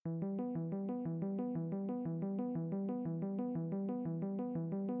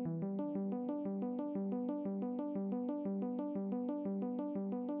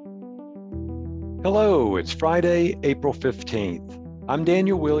Hello, it's Friday, April 15th. I'm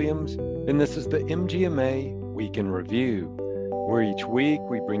Daniel Williams, and this is the MGMA Week in Review, where each week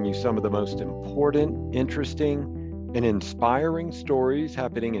we bring you some of the most important, interesting, and inspiring stories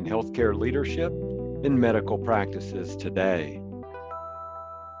happening in healthcare leadership and medical practices today.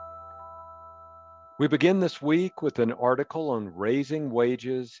 We begin this week with an article on raising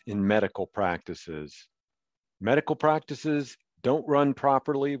wages in medical practices. Medical practices don't run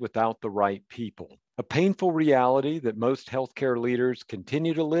properly without the right people, a painful reality that most healthcare leaders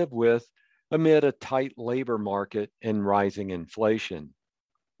continue to live with amid a tight labor market and rising inflation.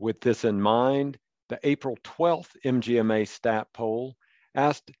 With this in mind, the April 12th MGMA stat poll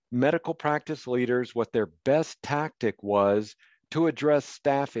asked medical practice leaders what their best tactic was to address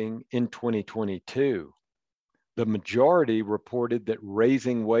staffing in 2022. The majority reported that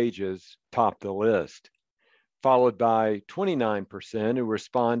raising wages topped the list, followed by 29% who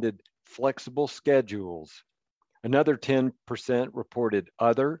responded flexible schedules. Another 10% reported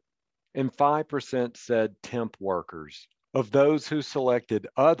other, and 5% said temp workers. Of those who selected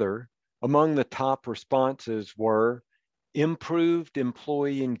other, among the top responses were improved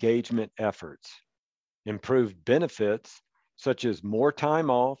employee engagement efforts, improved benefits, such as more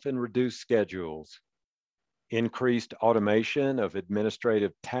time off and reduced schedules, increased automation of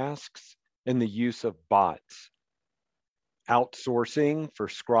administrative tasks, and the use of bots, outsourcing for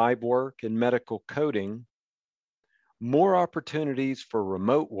scribe work and medical coding, more opportunities for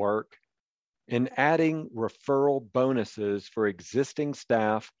remote work, and adding referral bonuses for existing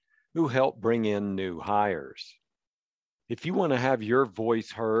staff who help bring in new hires. If you want to have your voice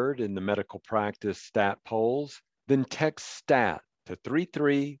heard in the medical practice stat polls, then text STAT to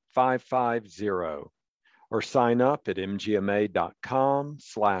 33550 or sign up at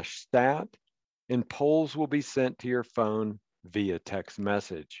mgma.com/stat, and polls will be sent to your phone via text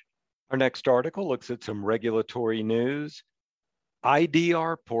message. Our next article looks at some regulatory news.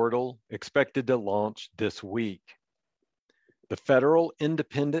 IDR portal expected to launch this week. The Federal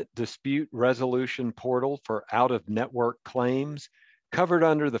Independent Dispute Resolution Portal for out-of-network claims covered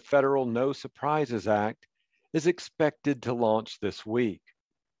under the Federal No Surprises Act is expected to launch this week.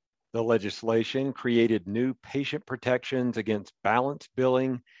 The legislation created new patient protections against balance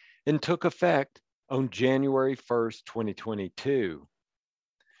billing and took effect on January 1st, 2022.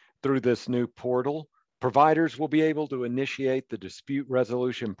 Through this new portal, providers will be able to initiate the dispute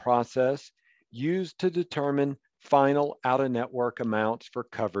resolution process used to determine final out-of-network amounts for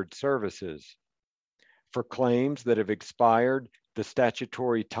covered services. For claims that have expired the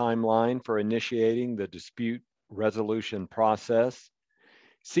statutory timeline for initiating the dispute resolution process,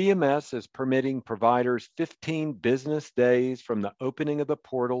 CMS is permitting providers 15 business days from the opening of the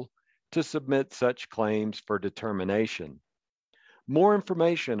portal to submit such claims for determination. More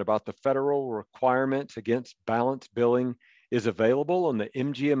information about the federal requirements against balance billing is available on the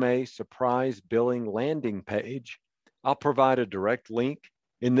MGMA Surprise Billing landing page. I'll provide a direct link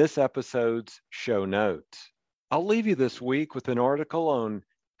in this episode's show notes. I'll leave you this week with an article on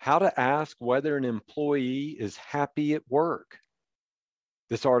how to ask whether an employee is happy at work.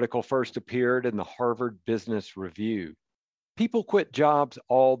 This article first appeared in the Harvard Business Review. People quit jobs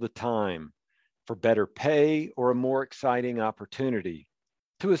all the time for better pay or a more exciting opportunity,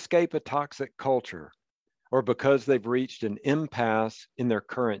 to escape a toxic culture, or because they've reached an impasse in their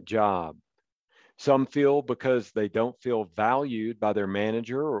current job. Some feel because they don't feel valued by their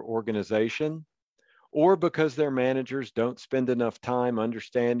manager or organization, or because their managers don't spend enough time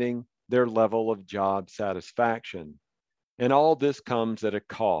understanding their level of job satisfaction. And all this comes at a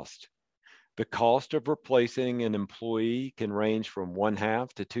cost. The cost of replacing an employee can range from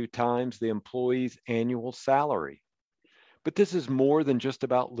 1/2 to 2 times the employee's annual salary. But this is more than just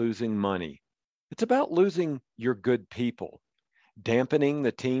about losing money. It's about losing your good people, dampening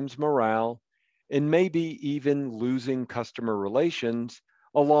the team's morale, and maybe even losing customer relations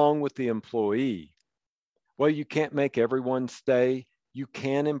along with the employee. While you can't make everyone stay, you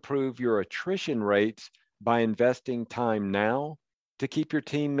can improve your attrition rates by investing time now to keep your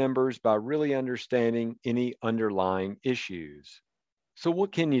team members by really understanding any underlying issues. So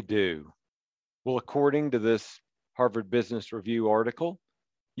what can you do? Well, according to this Harvard Business Review article,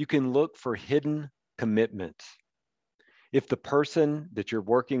 you can look for hidden commitments. If the person that you're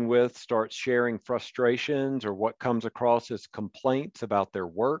working with starts sharing frustrations or what comes across as complaints about their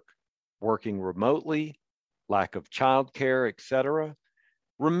work, working remotely, lack of childcare, etc.,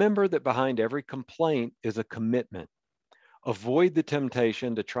 remember that behind every complaint is a commitment. Avoid the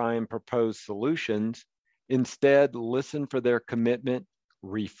temptation to try and propose solutions. Instead, listen for their commitment,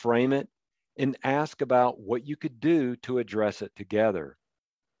 reframe it, and ask about what you could do to address it together.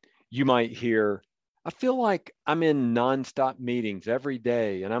 You might hear, I feel like I'm in nonstop meetings every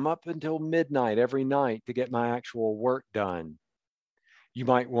day and I'm up until midnight every night to get my actual work done. You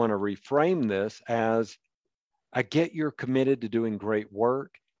might want to reframe this as I get you're committed to doing great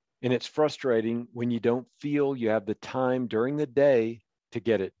work, and it's frustrating when you don't feel you have the time during the day to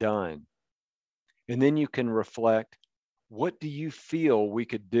get it done. And then you can reflect, what do you feel we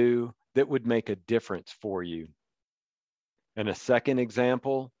could do that would make a difference for you? And a second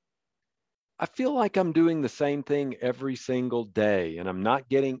example, I feel like I'm doing the same thing every single day and I'm not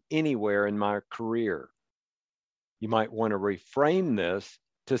getting anywhere in my career. You might want to reframe this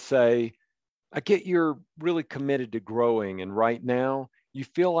to say, I get you're really committed to growing, and right now you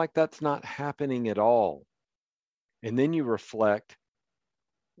feel like that's not happening at all. And then you reflect,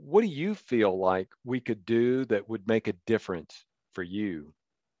 what do you feel like we could do that would make a difference for you?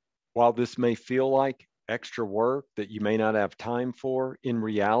 While this may feel like extra work that you may not have time for, in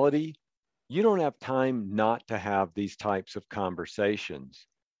reality, you don't have time not to have these types of conversations.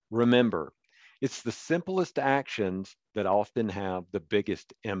 Remember, it's the simplest actions that often have the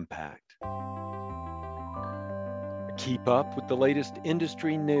biggest impact. Keep up with the latest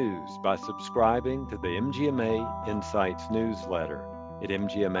industry news by subscribing to the MGMA Insights newsletter at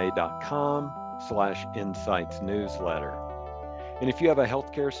mgma.com/insights newsletter. And if you have a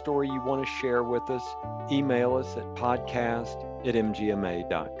healthcare story you want to share with us, email us at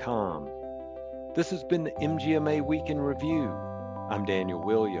podcast@mgma.com. This has been the MGMA Week in Review. I'm Daniel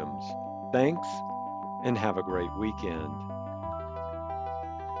Williams. Thanks, and have a great weekend.